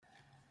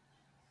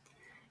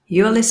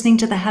You're listening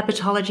to the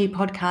Habitology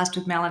podcast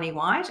with Melanie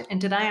White,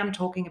 and today I'm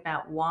talking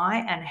about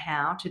why and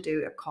how to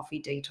do a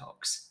coffee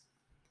detox.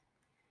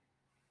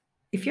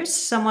 If you're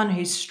someone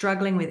who's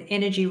struggling with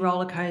energy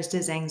roller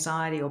coasters,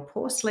 anxiety, or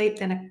poor sleep,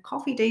 then a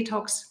coffee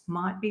detox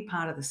might be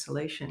part of the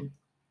solution.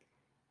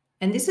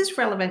 And this is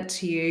relevant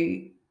to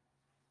you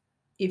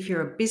if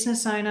you're a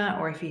business owner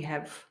or if you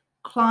have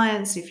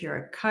clients, if you're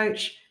a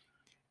coach.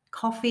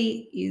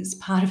 Coffee is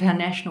part of our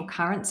national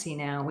currency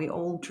now. We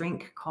all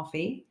drink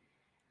coffee,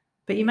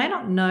 but you may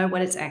not know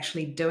what it's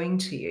actually doing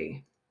to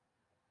you.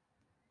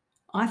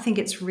 I think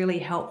it's really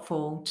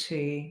helpful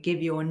to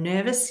give your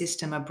nervous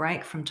system a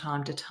break from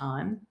time to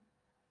time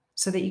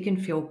so that you can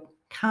feel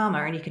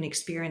calmer and you can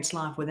experience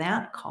life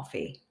without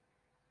coffee.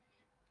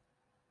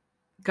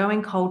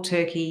 Going cold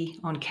turkey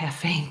on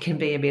caffeine can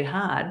be a bit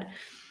hard.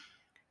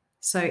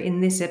 So in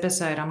this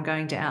episode, I'm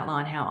going to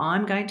outline how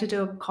I'm going to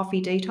do a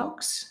coffee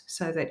detox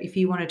so that if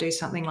you want to do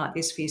something like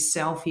this for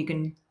yourself, you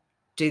can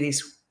do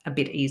this a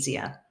bit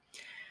easier.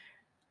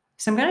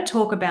 So I'm going to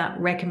talk about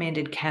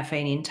recommended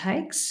caffeine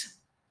intakes.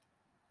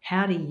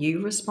 How do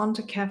you respond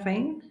to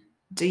caffeine?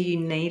 Do you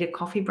need a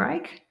coffee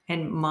break?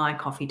 And my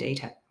coffee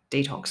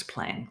detox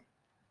plan.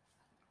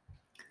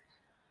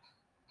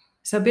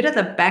 So a bit of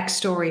the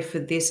backstory for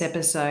this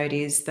episode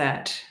is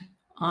that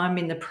I'm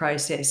in the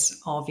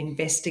process of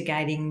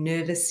investigating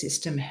nervous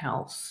system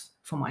health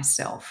for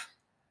myself.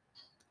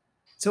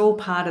 It's all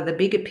part of the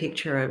bigger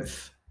picture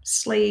of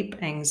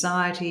sleep,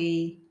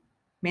 anxiety,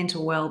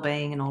 mental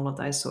well-being, and all of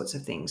those sorts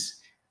of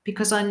things.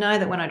 Because I know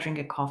that when I drink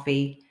a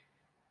coffee,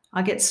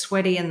 I get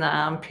sweaty in the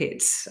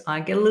armpits. I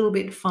get a little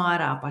bit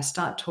fired up. I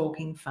start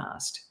talking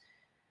fast.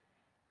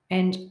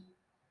 And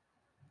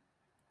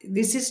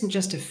this isn't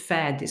just a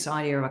fad, this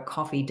idea of a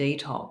coffee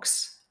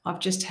detox. I've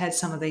just had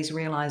some of these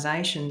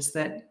realizations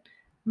that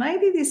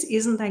maybe this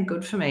isn't that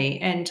good for me.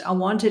 And I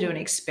want to do an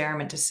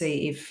experiment to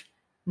see if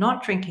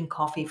not drinking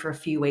coffee for a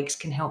few weeks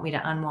can help me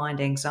to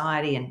unwind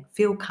anxiety and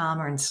feel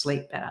calmer and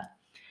sleep better.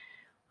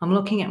 I'm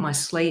looking at my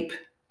sleep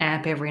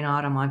app every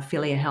night on my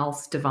Filia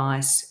Health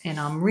device, and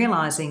I'm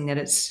realizing that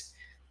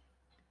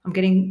I'm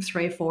getting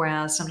 3 or 4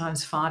 hours,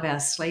 sometimes 5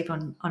 hours sleep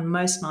on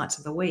most nights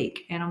of the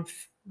week, and I'm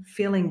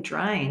feeling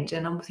drained,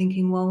 and I'm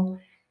thinking, well,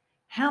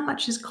 how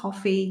much is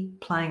coffee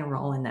playing a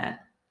role in that?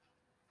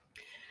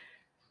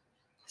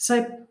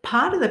 So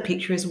part of the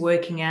picture is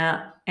working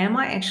out, am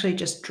I actually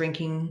just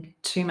drinking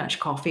too much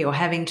coffee or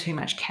having too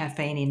much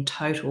caffeine in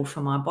total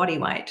for my body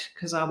weight?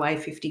 Because I weigh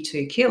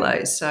 52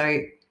 kilos, so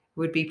it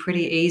would be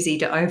pretty easy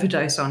to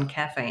overdose on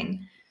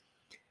caffeine.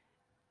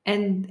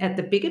 And at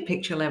the bigger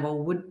picture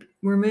level, would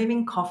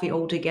removing coffee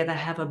altogether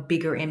have a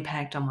bigger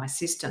impact on my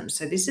system?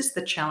 So this is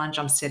the challenge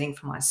I'm setting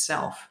for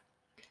myself.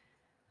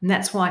 And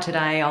that's why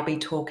today I'll be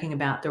talking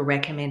about the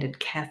recommended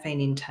caffeine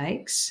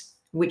intakes,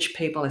 which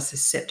people are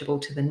susceptible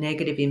to the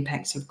negative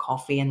impacts of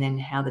coffee, and then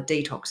how the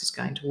detox is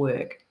going to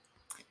work.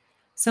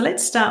 So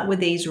let's start with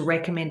these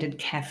recommended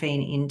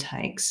caffeine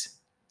intakes.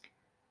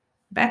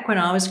 Back when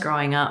I was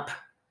growing up,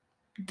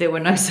 there were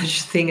no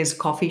such thing as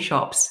coffee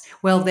shops.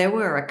 Well, there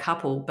were a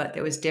couple, but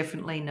there was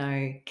definitely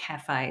no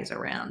cafes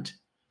around.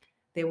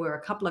 There were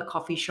a couple of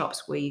coffee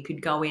shops where you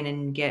could go in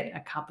and get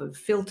a cup of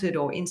filtered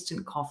or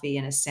instant coffee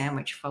and a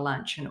sandwich for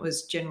lunch. And it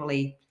was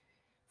generally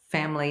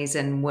families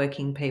and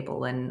working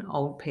people and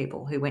old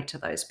people who went to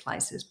those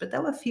places, but they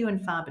were few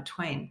and far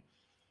between.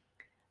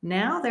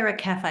 Now there are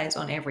cafes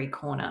on every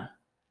corner,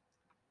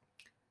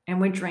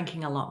 and we're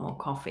drinking a lot more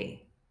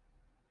coffee.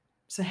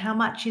 So how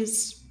much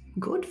is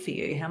good for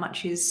you? How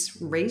much is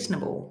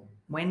reasonable?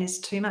 When is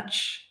too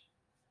much?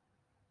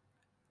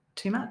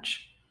 Too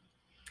much.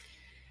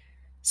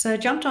 So I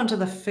jumped onto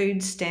the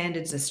Food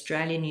Standards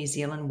Australia New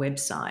Zealand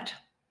website,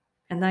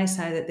 and they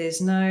say that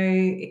there's no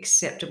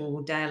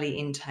acceptable daily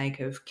intake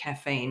of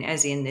caffeine,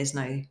 as in there's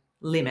no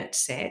limit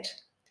set.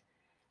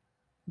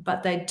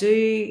 But they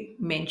do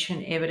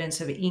mention evidence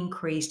of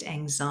increased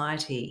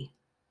anxiety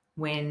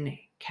when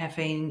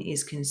caffeine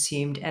is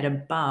consumed at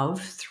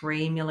above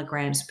 3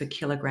 milligrams per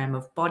kilogram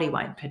of body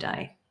weight per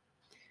day.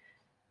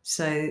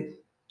 So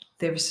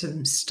there are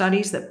some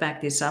studies that back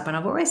this up, and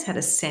I've always had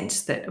a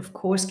sense that, of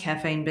course,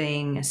 caffeine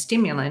being a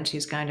stimulant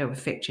is going to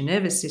affect your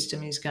nervous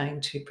system, is going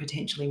to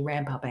potentially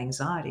ramp up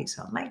anxiety.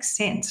 So it makes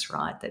sense,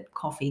 right, that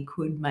coffee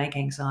could make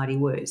anxiety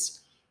worse,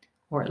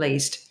 or at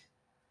least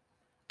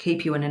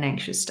keep you in an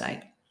anxious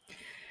state.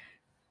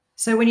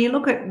 So when you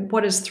look at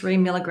what does 3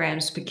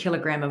 milligrams per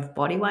kilogram of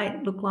body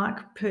weight look like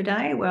per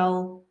day,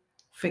 well,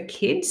 for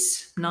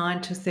kids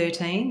 9 to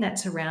 13,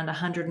 that's around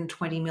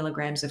 120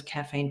 milligrams of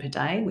caffeine per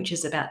day, which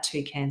is about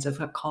 2 cans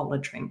of a cola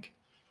drink.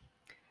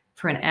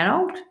 For an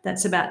adult,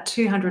 that's about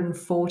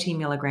 240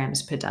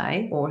 milligrams per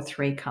day, or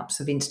 3 cups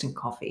of instant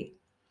coffee.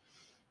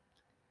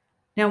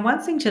 Now,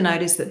 one thing to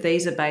note is that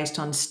these are based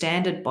on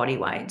standard body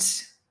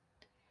weights.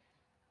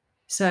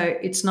 So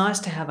it's nice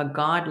to have a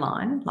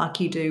guideline like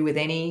you do with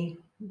any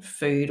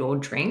food or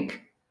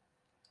drink.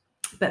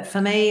 But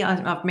for me,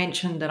 I've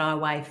mentioned that I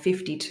weigh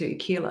 52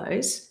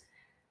 kilos.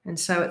 And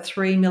so at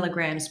 3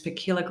 milligrams per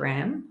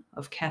kilogram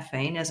of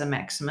caffeine as a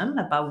maximum,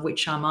 above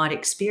which I might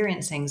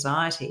experience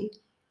anxiety,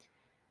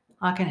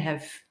 I can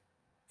have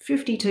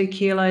 52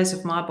 kilos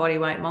of my body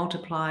weight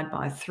multiplied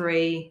by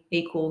 3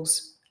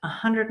 equals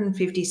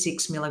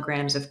 156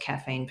 milligrams of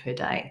caffeine per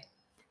day.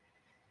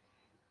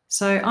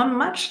 So I'm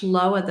much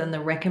lower than the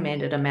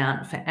recommended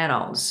amount for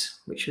adults,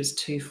 which was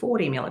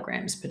 240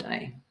 milligrams per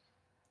day.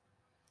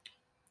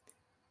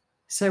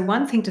 So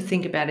one thing to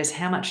think about is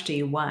how much do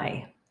you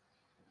weigh?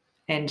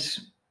 And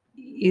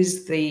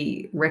is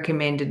the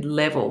recommended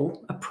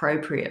level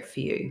appropriate for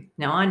you?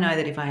 Now, I know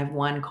that if I have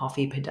 1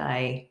 coffee per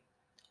day,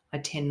 I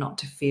tend not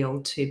to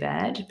feel too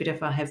bad. But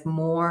if I have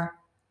more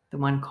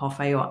than 1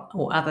 coffee or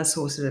other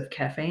sources of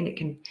caffeine, it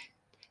can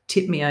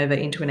tip me over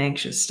into an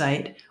anxious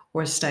state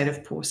or a state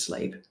of poor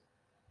sleep.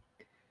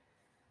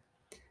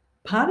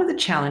 Part of the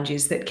challenge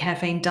is that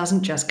caffeine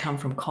doesn't just come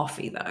from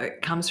coffee, though.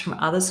 It comes from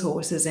other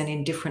sources and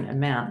in different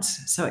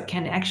amounts. So it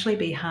can actually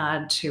be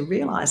hard to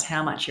realize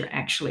how much you're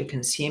actually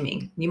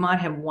consuming. You might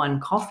have 1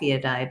 coffee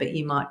a day, but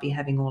you might be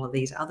having all of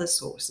these other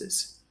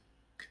sources.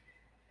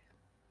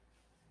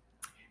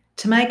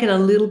 To make it a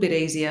little bit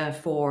easier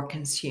for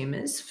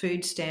consumers,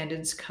 food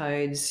standards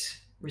codes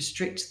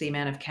restrict the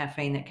amount of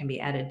caffeine that can be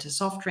added to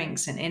soft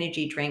drinks and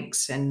energy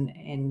drinks and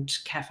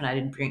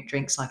caffeinated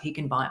drinks, like you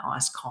can buy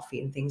iced coffee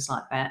and things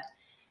like that.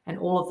 And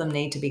all of them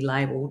need to be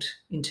labelled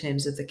in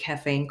terms of the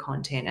caffeine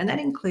content. And that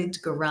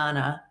includes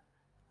guarana,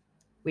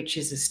 which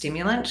is a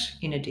stimulant,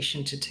 in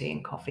addition to tea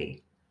and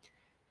coffee.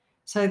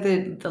 So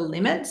the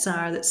limits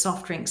are that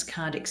soft drinks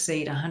can't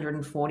exceed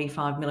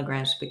 145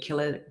 milligrams per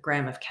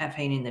kilogram of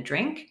caffeine in the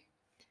drink.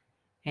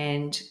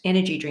 And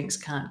energy drinks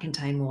can't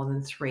contain more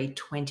than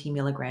 320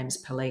 milligrams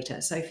per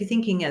litre. So if you're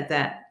thinking of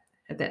that,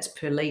 that's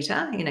per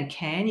litre in a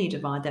can, you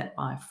divide that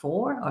by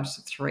 4 or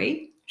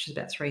 3, which is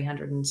about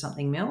 300 and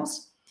something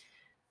mils.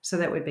 So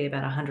that would be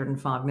about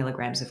 105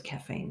 milligrams of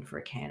caffeine for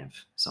a can of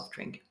soft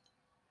drink,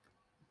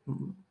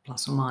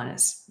 plus or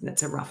minus.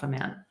 That's a rough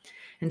amount.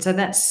 And so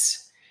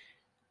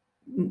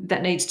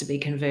that needs to be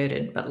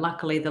converted. But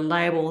luckily, the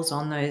labels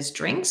on those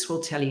drinks will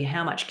tell you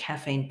how much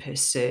caffeine per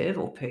serve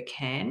or per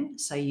can,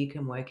 so you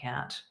can work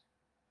out,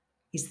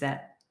 is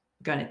that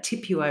going to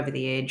tip you over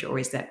the edge or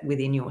is that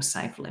within your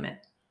safe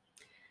limit?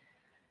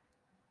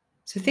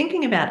 So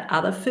thinking about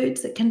other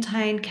foods that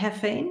contain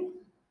caffeine,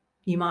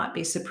 you might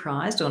be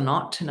surprised or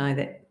not to know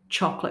that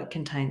chocolate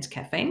contains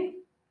caffeine.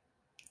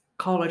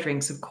 Cola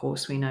drinks, of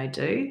course, we know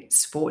do.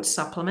 Sports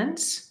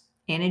supplements,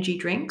 energy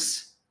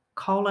drinks,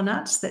 cola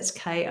nuts, that's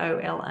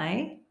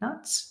Kola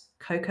nuts,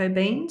 cocoa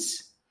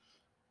beans,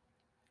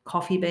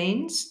 coffee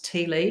beans,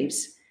 tea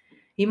leaves.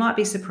 You might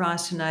be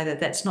surprised to know that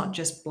that's not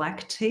just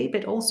black tea,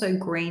 but also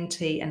green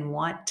tea and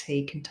white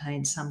tea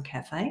contain some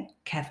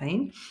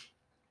caffeine.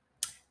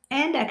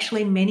 And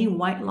actually, many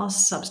weight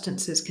loss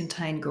substances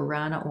contain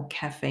guarana or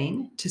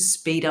caffeine to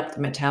speed up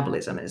the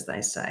metabolism, as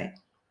they say.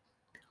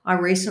 I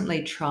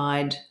recently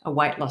tried a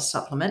weight loss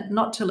supplement,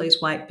 not to lose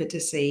weight, but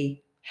to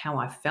see how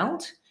I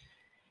felt.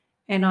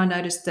 And I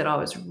noticed that I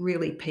was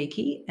really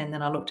peaky, and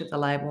then I looked at the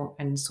label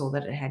and saw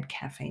that it had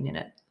caffeine in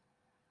it.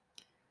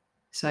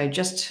 So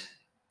just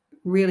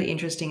really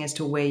interesting as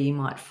to where you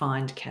might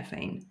find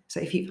caffeine. So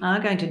if you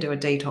are going to do a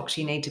detox,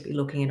 you need to be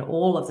looking at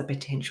all of the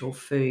potential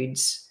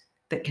foods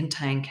that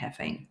contain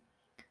caffeine.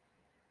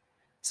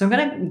 So I'm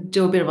going to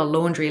do a bit of a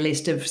laundry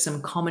list of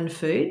some common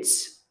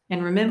foods.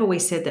 And remember, we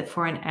said that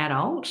for an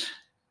adult,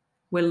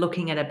 we're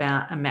looking at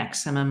about a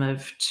maximum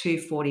of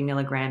 240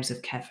 milligrams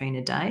of caffeine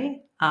a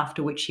day,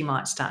 after which you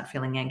might start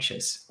feeling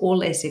anxious, or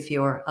less if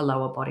you're a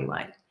lower body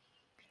weight.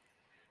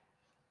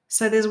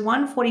 So there's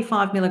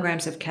 145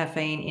 milligrams of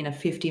caffeine in a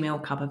 50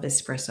 ml cup of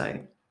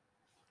espresso.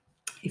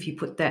 If you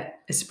put that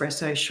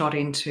espresso shot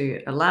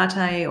into a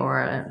latte or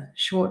a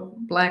short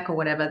black or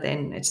whatever,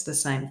 then it's the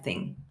same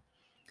thing.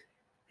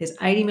 There's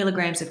 80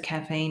 milligrams of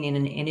caffeine in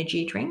an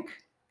energy drink,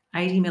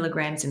 80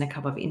 milligrams in a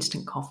cup of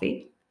instant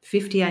coffee,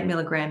 58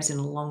 milligrams in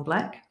a long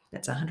black,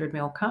 that's a 100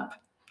 ml cup,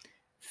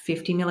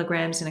 50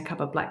 milligrams in a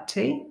cup of black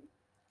tea,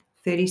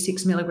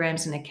 36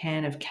 milligrams in a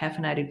can of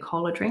caffeinated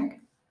cola drink,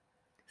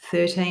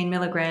 13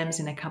 milligrams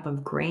in a cup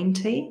of green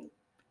tea,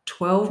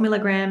 12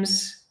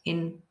 milligrams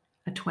in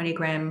a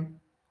 20-gram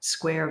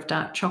square of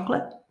dark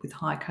chocolate with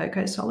high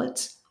cocoa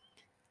solids,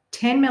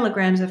 10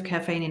 milligrams of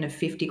caffeine in a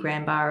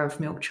 50-gram bar of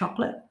milk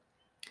chocolate,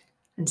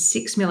 and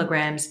 6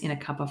 milligrams in a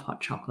cup of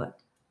hot chocolate.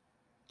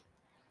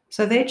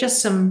 So they're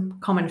just some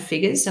common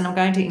figures, and I'm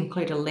going to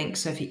include a link.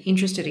 So if you're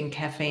interested in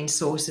caffeine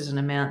sources and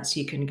amounts,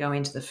 you can go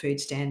into the Food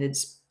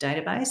Standards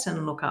database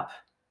and look up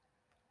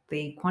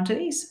the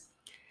quantities.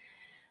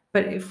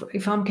 But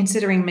if I'm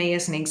considering me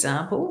as an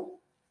example,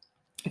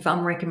 if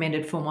I'm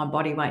recommended for my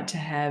body weight to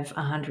have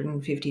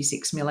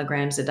 156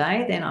 milligrams a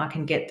day, then I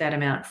can get that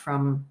amount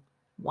from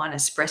 1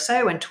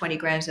 espresso and 20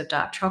 grams of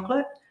dark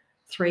chocolate,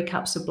 3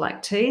 cups of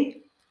black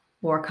tea,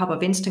 or a cup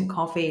of instant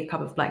coffee, a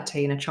cup of black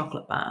tea, and a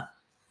chocolate bar.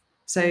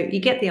 So you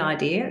get the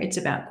idea. It's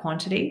about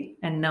quantity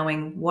and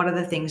knowing what are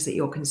the things that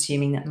you're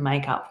consuming that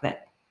make up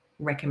that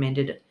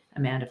recommended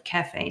amount of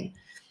caffeine.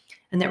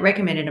 And that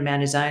recommended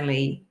amount is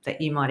only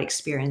that you might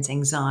experience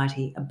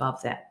anxiety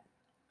above that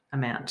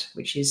amount,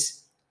 which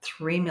is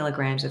 3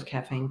 milligrams of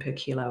caffeine per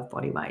kilo of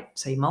body weight.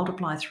 So you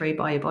multiply 3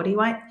 by your body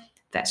weight,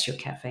 that's your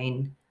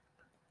caffeine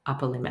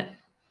upper limit.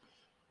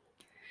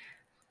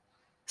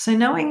 So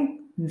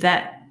knowing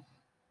that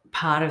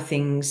part of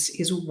things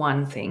is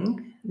one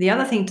thing. The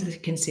other thing to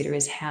consider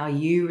is how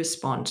you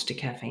respond to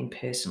caffeine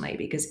personally,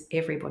 because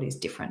everybody's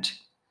different.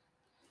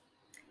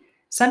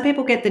 Some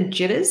people get the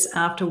jitters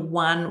after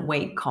 1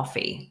 week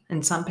coffee,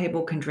 and some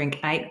people can drink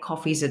 8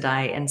 coffees a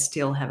day and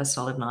still have a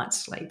solid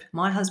night's sleep.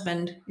 My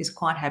husband is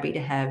quite happy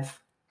to have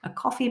a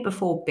coffee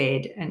before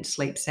bed and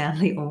sleep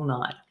soundly all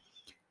night.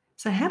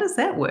 So how does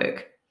that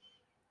work?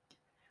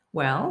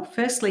 Well,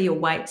 firstly, your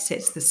weight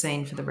sets the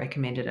scene for the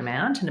recommended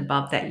amount, and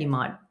above that, you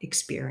might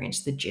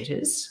experience the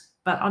jitters.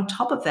 But on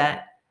top of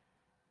that,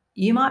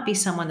 you might be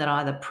someone that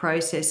either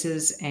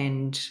processes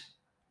and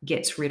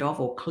gets rid of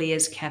or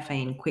clears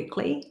caffeine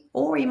quickly,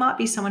 or you might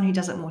be someone who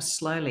does it more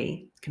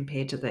slowly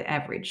compared to the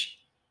average.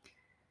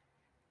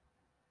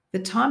 The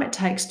time it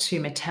takes to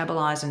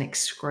metabolize and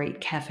excrete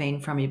caffeine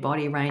from your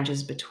body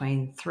ranges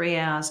between 3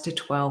 hours to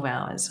 12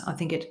 hours. I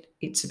think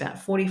it's about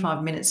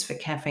 45 minutes for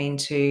caffeine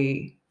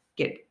to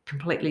get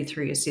completely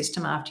through your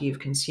system after you've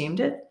consumed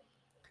it,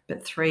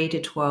 but 3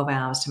 to 12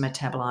 hours to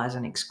metabolize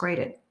and excrete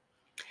it.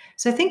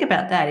 So think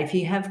about that. If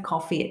you have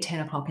coffee at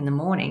 10 o'clock in the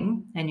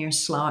morning and you're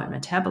slow at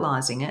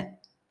metabolizing it,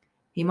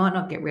 you might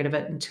not get rid of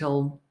it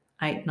until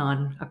 8,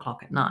 9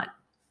 o'clock at night.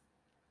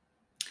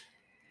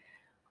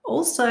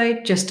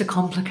 Also, just to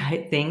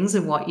complicate things,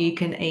 and what you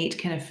can eat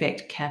can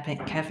affect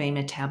caffeine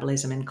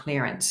metabolism and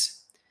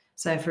clearance.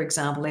 So, for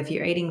example, if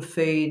you're eating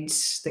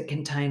foods that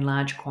contain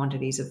large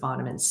quantities of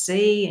vitamin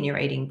C and you're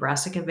eating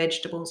brassica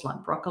vegetables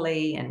like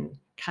broccoli and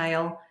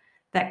kale,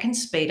 that can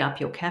speed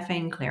up your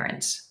caffeine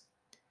clearance.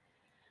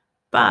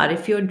 But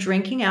if you're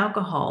drinking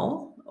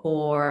alcohol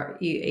or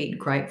you eat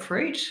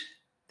grapefruit,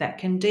 that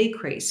can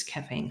decrease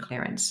caffeine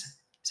clearance.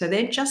 So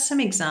they're just some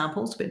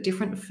examples, but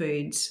different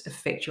foods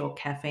affect your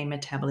caffeine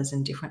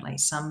metabolism differently.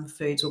 Some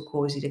foods will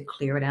cause you to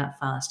clear it out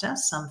faster.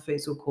 Some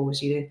foods will cause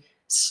you to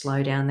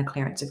slow down the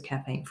clearance of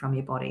caffeine from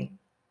your body.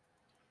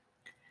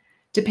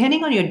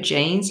 Depending on your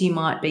genes, you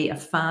might be a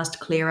fast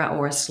clearer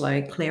or a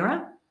slow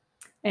clearer.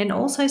 And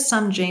also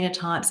some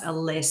genotypes are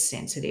less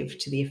sensitive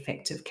to the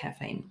effect of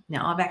caffeine.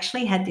 Now, I've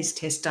actually had this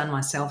test done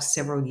myself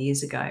several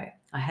years ago.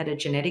 I had a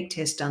genetic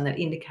test done that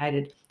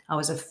indicated I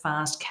was a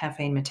fast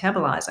caffeine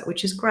metabolizer,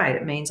 which is great.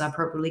 It means I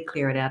probably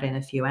clear it out in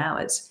a few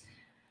hours.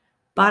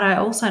 But I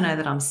also know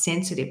that I'm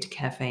sensitive to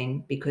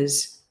caffeine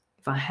because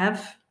if I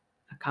have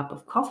a cup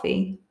of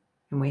coffee,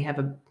 and we have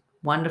a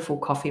wonderful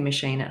coffee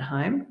machine at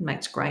home, it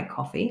makes great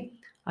coffee,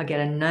 I get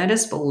a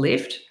noticeable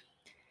lift.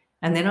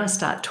 And then I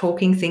start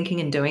talking,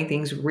 thinking, and doing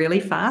things really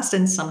fast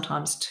and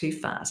sometimes too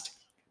fast.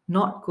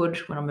 Not good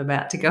when I'm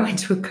about to go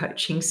into a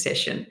coaching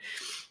session.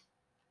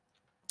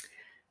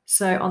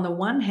 So on the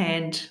one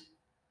hand,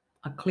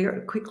 I clear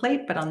it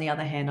quickly, but on the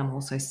other hand, I'm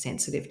also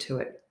sensitive to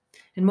it.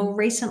 And more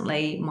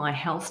recently, my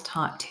health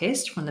type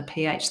test from the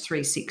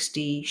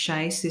pH360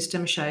 Shea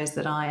system shows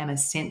that I am a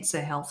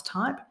sensor health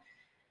type.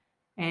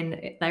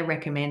 And they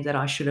recommend that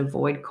I should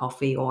avoid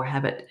coffee or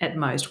have it at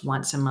most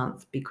once a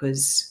month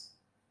because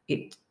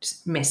it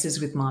just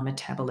messes with my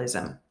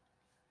metabolism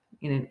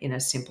in a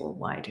simple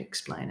way to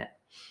explain it.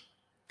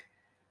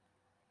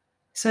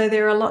 So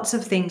there are lots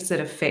of things that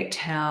affect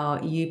how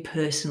you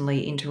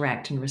personally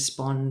interact and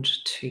respond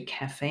to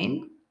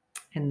caffeine.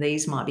 And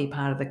these might be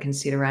part of the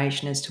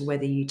consideration as to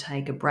whether you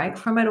take a break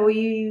from it or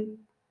you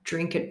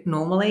drink it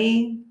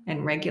normally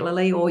and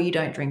regularly or you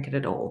don't drink it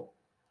at all.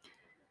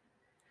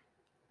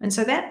 And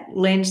so that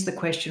lends the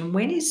question,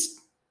 when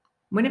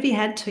have you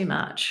had too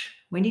much?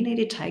 When do you need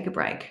to take a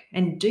break?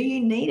 And do you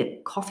need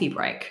a coffee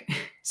break?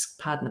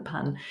 Pardon the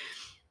pun.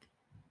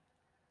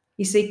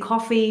 You see,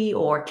 coffee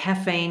or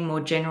caffeine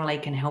more generally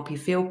can help you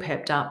feel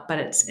pepped up, but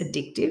it's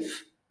addictive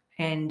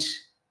and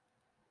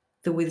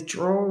the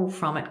withdrawal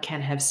from it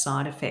can have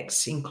side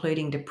effects,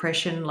 including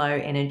depression, low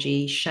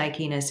energy,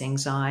 shakiness,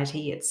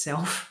 anxiety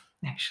itself,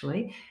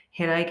 actually,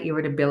 headache,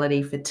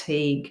 irritability,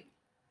 fatigue,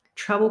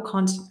 trouble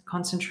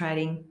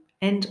concentrating,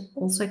 and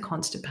also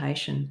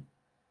constipation.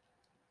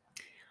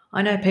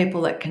 I know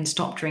people that can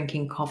stop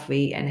drinking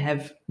coffee and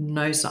have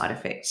no side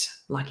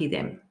effects. Lucky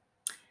them.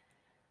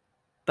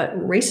 But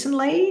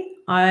recently,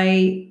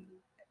 I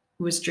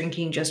was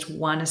drinking just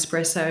 1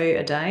 espresso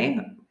a day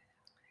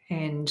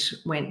and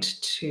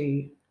went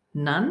to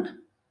none.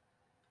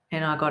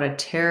 And I got a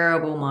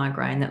terrible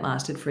migraine that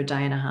lasted for a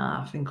day and a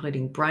half,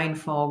 including brain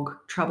fog,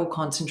 trouble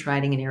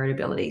concentrating, and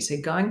irritability. So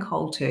going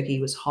cold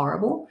turkey was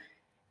horrible.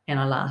 And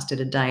I lasted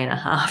a day and a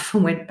half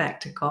and went back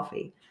to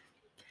coffee.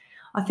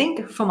 I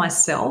think for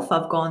myself,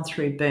 I've gone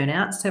through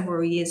burnout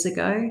several years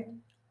ago.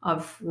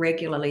 I've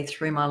regularly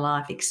through my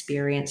life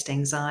experienced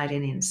anxiety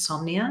and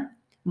insomnia.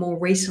 More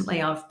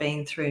recently, I've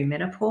been through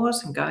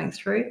menopause and going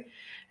through.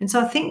 And so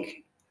I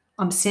think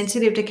I'm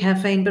sensitive to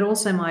caffeine, but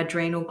also my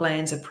adrenal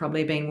glands have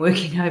probably been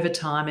working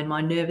overtime and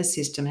my nervous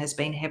system has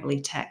been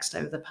heavily taxed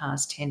over the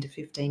past 10 to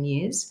 15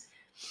 years.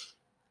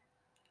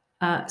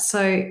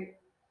 So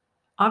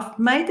I've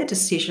made the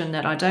decision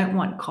that I don't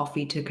want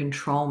coffee to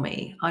control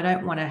me. I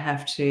don't want to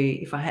have to,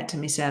 if I had to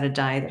miss out a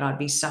day, that I'd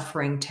be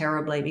suffering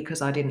terribly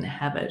because I didn't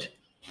have it.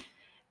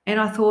 And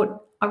I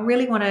thought, I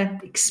really want to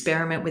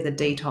experiment with a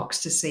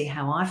detox to see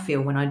how I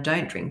feel when I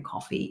don't drink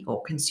coffee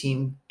or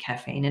consume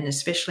caffeine. And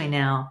especially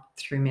now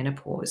through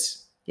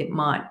menopause, it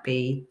might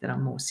be that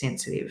I'm more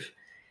sensitive.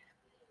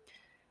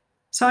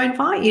 So I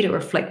invite you to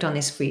reflect on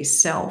this for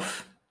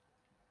yourself.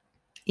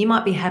 You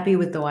might be happy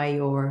with the way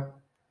you're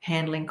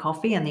handling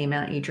coffee and the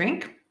amount you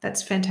drink.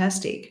 That's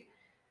fantastic.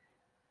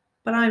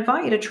 But I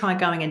invite you to try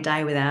going a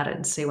day without it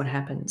and see what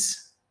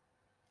happens.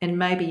 And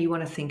maybe you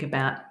want to think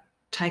about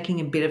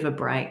taking a bit of a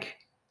break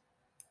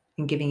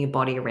and giving your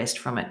body a rest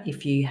from it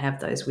if you have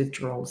those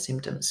withdrawal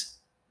symptoms.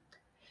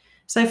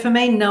 So for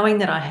me, knowing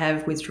that I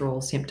have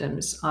withdrawal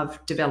symptoms,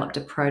 I've developed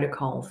a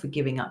protocol for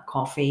giving up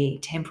coffee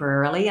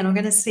temporarily, and I'm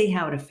going to see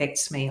how it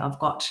affects me. I've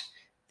got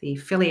the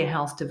Filia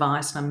Health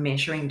device and I'm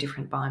measuring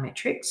different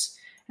biometrics,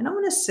 and I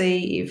want to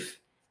see if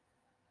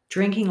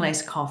drinking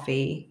less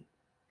coffee,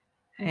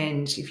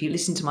 and if you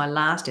listen to my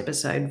last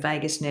episode,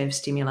 vagus nerve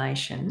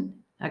stimulation,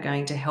 are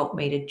going to help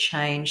me to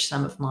change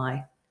some of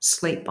my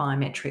sleep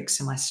biometrics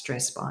and my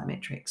stress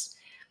biometrics.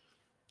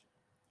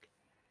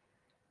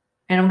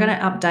 And I'm going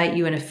to update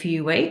you in a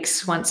few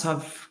weeks once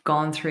I've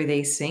gone through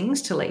these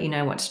things to let you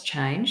know what's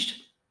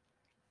changed.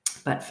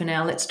 But for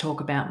now, let's talk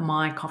about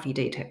my coffee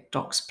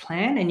detox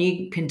plan, and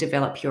you can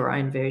develop your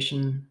own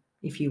version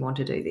if you want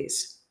to do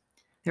this.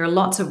 There are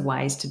lots of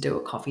ways to do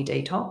a coffee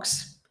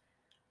detox.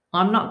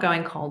 I'm not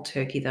going cold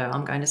turkey though.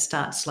 I'm going to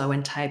start slow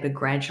and taper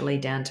gradually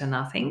down to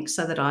nothing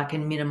so that I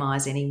can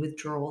minimize any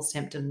withdrawal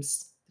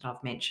symptoms that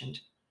I've mentioned.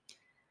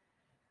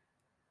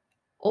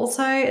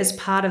 Also, as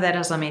part of that,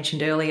 as I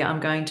mentioned earlier, I'm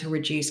going to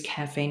reduce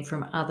caffeine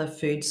from other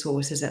food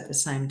sources at the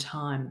same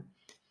time.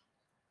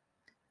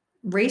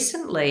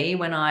 Recently,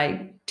 when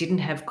I didn't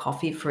have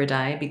coffee for a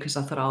day because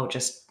I thought I'll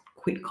just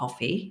quit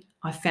coffee,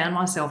 I found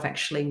myself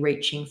actually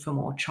reaching for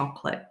more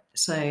chocolate.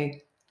 So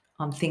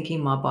I'm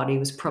thinking my body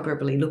was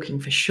probably looking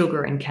for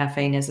sugar and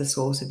caffeine as a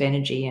source of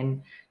energy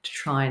and to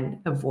try and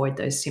avoid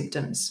those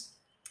symptoms.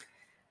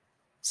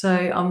 So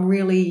I'm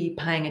really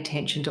paying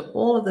attention to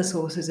all of the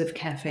sources of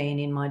caffeine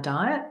in my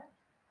diet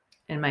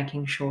and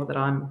making sure that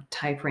I'm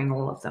tapering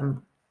all of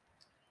them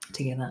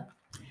together.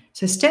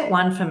 So step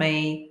one for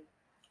me,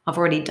 I've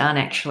already done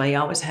actually.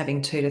 I was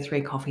having 2 to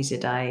 3 coffees a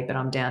day, but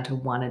I'm down to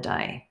 1 a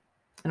day.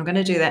 And I'm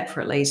going to do that for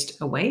at least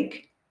a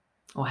week,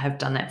 or have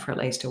done that for at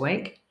least a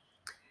week.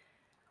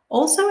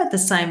 Also, at the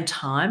same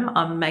time,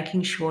 I'm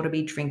making sure to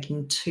be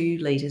drinking 2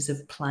 litres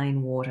of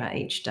plain water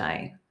each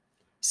day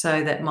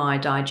so that my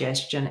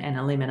digestion and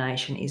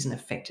elimination isn't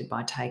affected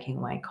by taking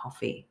away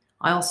coffee.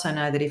 I also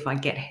know that if I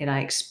get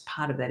headaches,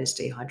 part of that is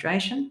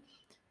dehydration.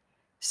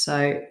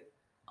 So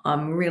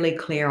I'm really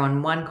clear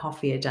on 1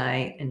 coffee a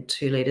day and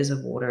 2 litres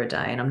of water a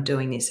day, and I'm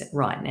doing this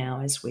right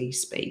now as we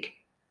speak.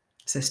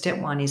 So step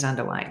 1 is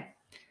underway.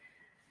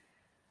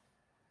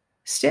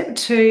 Step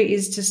 2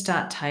 is to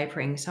start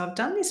tapering. So I've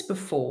done this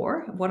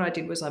before. What I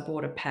did was I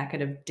bought a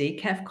packet of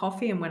decaf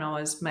coffee, and when I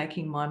was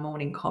making my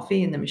morning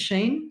coffee in the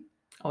machine,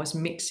 I was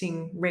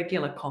mixing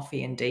regular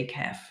coffee and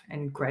decaf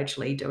and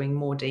gradually doing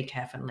more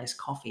decaf and less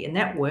coffee, and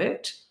that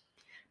worked.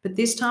 But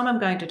this time I'm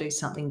going to do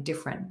something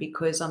different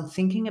because I'm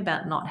thinking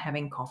about not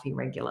having coffee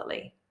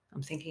regularly.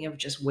 I'm thinking of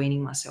just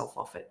weaning myself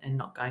off it and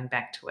not going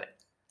back to it.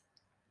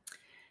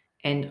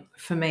 And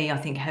for me, I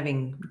think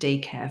having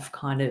decaf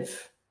kind of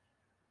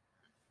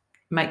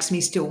makes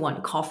me still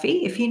want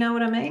coffee, if you know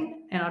what I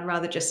mean. And I'd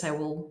rather just say,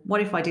 well,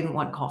 what if I didn't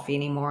want coffee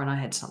anymore and I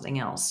had something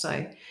else?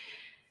 So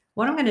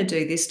what I'm going to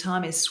do this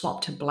time is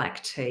swap to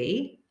black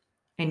tea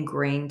and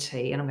green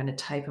tea, and I'm going to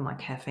taper my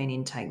caffeine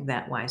intake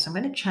that way. So I'm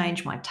going to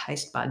change my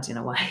taste buds in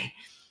a way.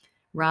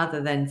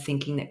 Rather than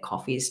thinking that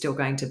coffee is still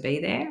going to be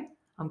there,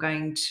 I'm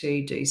going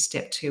to do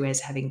step 2 as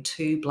having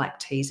 2 black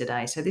teas a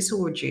day. So this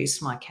will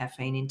reduce my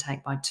caffeine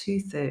intake by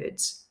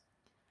 2/3.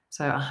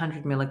 So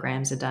 100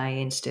 milligrams a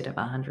day instead of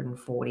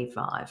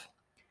 145.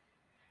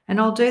 And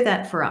I'll do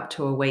that for up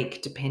to a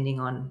week, depending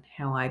on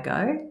how I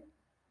go.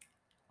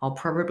 I'll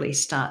probably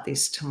start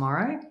this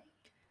tomorrow.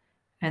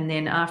 And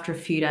then after a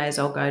few days,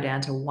 I'll go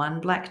down to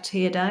 1 black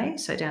tea a day,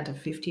 so down to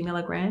 50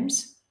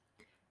 milligrams.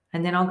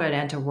 And then I'll go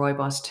down to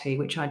rooibos tea,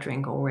 which I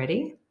drink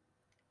already.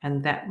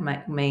 And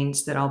that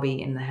means that I'll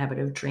be in the habit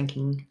of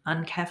drinking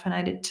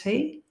uncaffeinated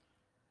tea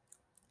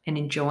and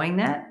enjoying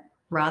that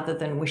rather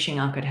than wishing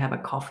I could have a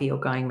coffee or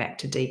going back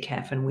to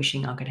decaf and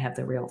wishing I could have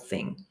the real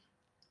thing.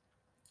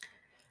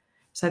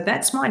 So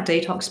that's my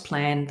detox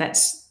plan.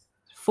 That's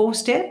 4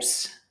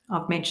 steps.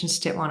 I've mentioned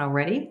step 1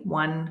 already,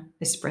 1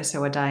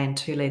 espresso a day and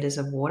 2 litres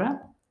of water.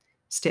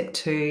 Step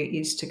 2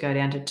 is to go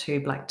down to 2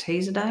 black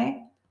teas a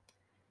day.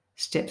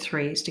 Step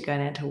 3 is to go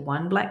down to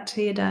 1 black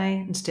tea a day.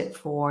 And step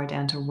 4,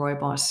 down to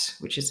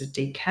rooibos, which is a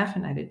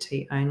decaffeinated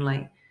tea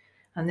only.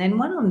 And then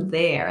when I'm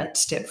there at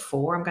step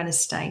 4, I'm going to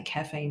stay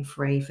caffeine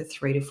free for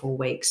 3 to 4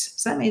 weeks.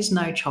 So that means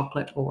no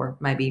chocolate, or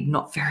maybe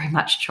not very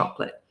much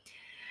chocolate.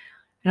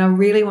 And I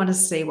really want to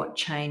see what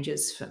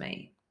changes for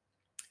me.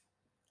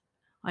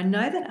 I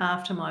know that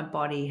after my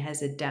body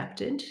has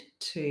adapted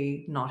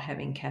to not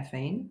having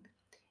caffeine,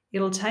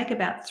 it'll take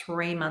about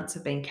 3 months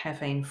of being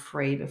caffeine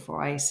free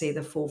before I see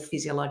the full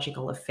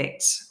physiological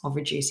effects of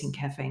reducing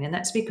caffeine. And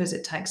that's because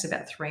it takes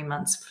about 3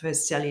 months for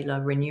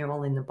cellular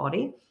renewal in the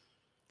body.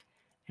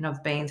 And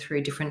I've been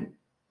through different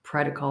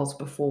protocols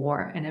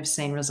before and have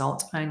seen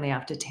results only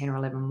after 10 or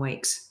 11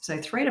 weeks. So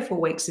 3 to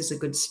 4 weeks is a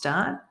good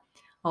start.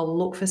 I'll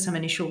look for some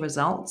initial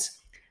results,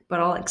 but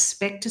I'll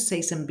expect to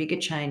see some bigger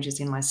changes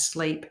in my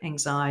sleep,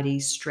 anxiety,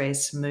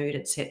 stress, mood,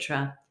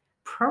 etc.,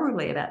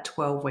 probably about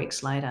 12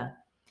 weeks later.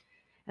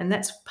 And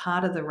that's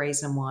part of the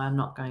reason why I'm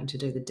not going to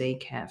do the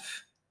decaf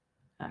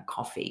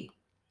coffee.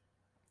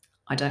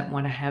 I don't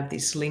want to have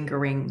this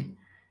lingering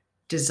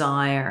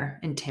desire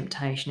and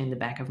temptation in the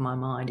back of my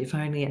mind. If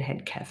only it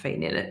had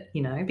caffeine in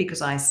it,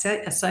 because I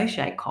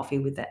associate coffee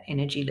with that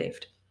energy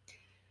lift.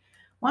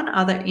 One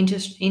other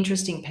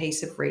interesting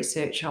piece of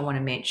research I want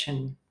to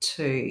mention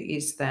too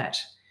is that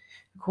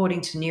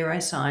according to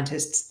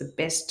neuroscientists, the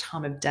best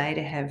time of day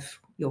to have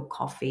your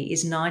coffee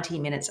is 90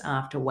 minutes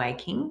after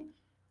waking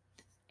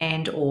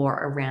and or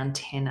around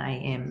 10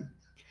 a.m.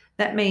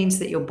 That means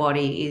that your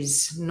body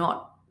is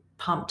not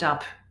pumped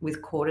up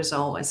with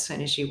cortisol as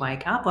soon as you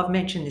wake up. I've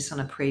mentioned this on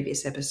a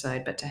previous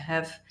episode, but to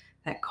have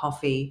that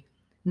coffee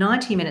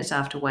 90 minutes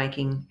after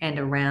waking and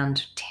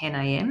around 10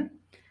 a.m.,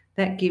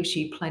 that gives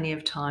you plenty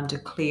of time to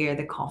clear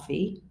the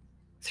coffee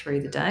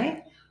through the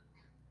day,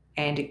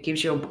 and it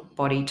gives your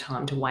body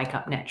time to wake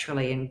up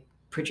naturally and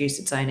produce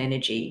its own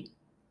energy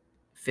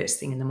first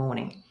thing in the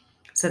morning.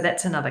 So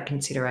that's another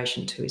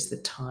consideration too, is the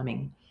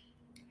timing.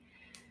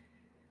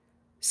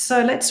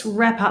 So let's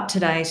wrap up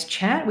today's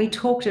chat. We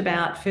talked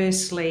about,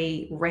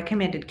 firstly,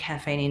 recommended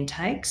caffeine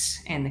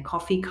intakes and the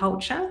coffee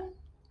culture,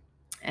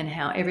 and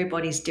how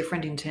everybody's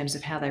different in terms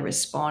of how they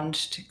respond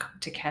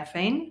to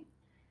caffeine.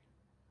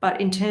 But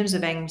in terms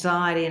of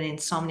anxiety and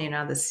insomnia and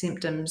other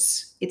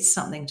symptoms, it's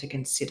something to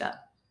consider.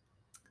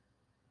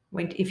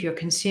 If you're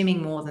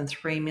consuming more than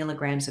 3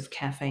 milligrams of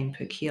caffeine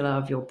per kilo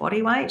of your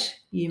body weight,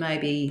 you may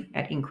be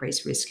at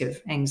increased risk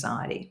of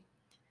anxiety,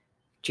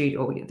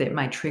 or that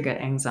may trigger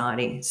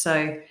anxiety.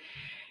 So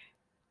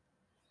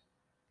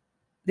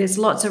there's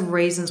lots of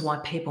reasons why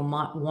people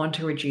might want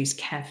to reduce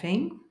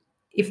caffeine.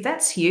 If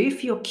that's you,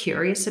 if you're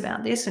curious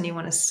about this and you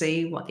want to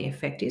see what the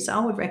effect is, I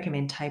would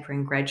recommend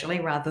tapering gradually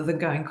rather than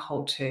going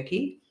cold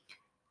turkey,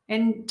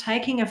 and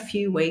taking a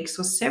few weeks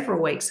or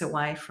several weeks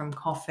away from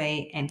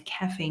coffee and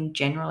caffeine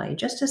generally,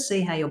 just to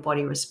see how your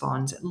body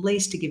responds, at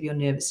least to give your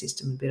nervous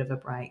system a bit of a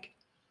break.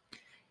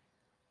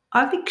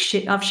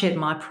 I've shared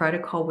my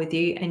protocol with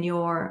you, and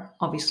you're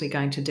obviously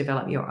going to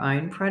develop your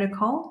own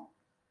protocol.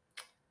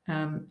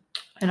 And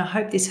I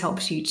hope this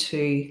helps you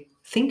to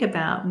think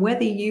about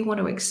whether you want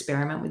to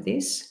experiment with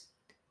this,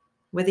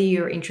 whether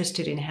you're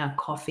interested in how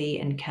coffee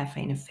and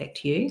caffeine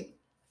affect you,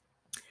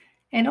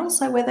 and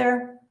also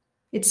whether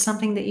it's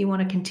something that you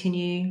want to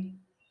continue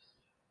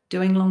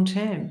doing long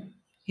term.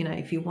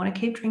 If you want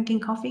to keep drinking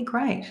coffee,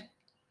 great.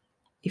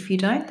 If you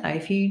don't, though,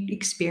 if you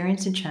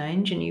experience a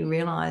change and you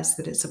realize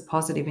that it's a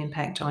positive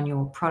impact on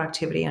your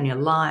productivity, on your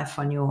life,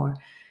 on your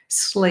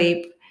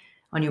sleep,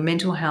 on your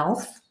mental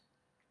health,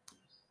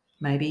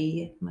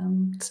 maybe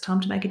it's time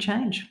to make a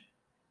change.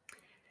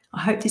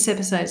 I hope this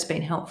episode's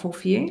been helpful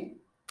for you,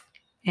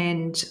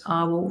 and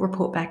I will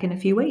report back in a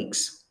few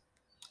weeks.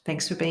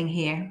 Thanks for being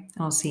here.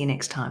 I'll see you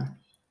next time.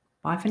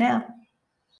 Bye for now.